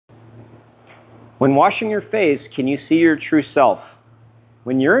When washing your face, can you see your true self?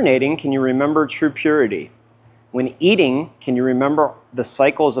 When urinating, can you remember true purity? When eating, can you remember the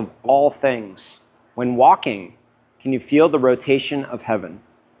cycles of all things? When walking, can you feel the rotation of heaven?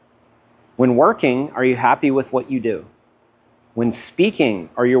 When working, are you happy with what you do? When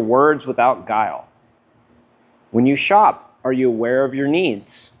speaking, are your words without guile? When you shop, are you aware of your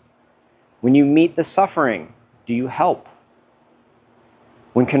needs? When you meet the suffering, do you help?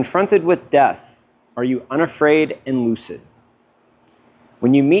 When confronted with death, are you unafraid and lucid?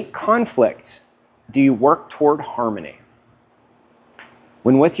 When you meet conflict, do you work toward harmony?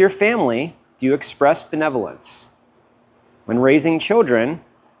 When with your family, do you express benevolence? When raising children,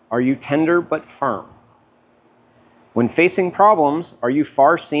 are you tender but firm? When facing problems, are you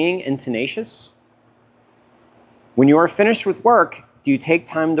far-seeing and tenacious? When you are finished with work, do you take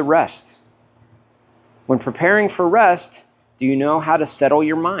time to rest? When preparing for rest, do you know how to settle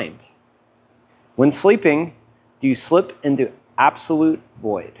your mind? When sleeping, do you slip into absolute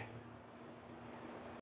void?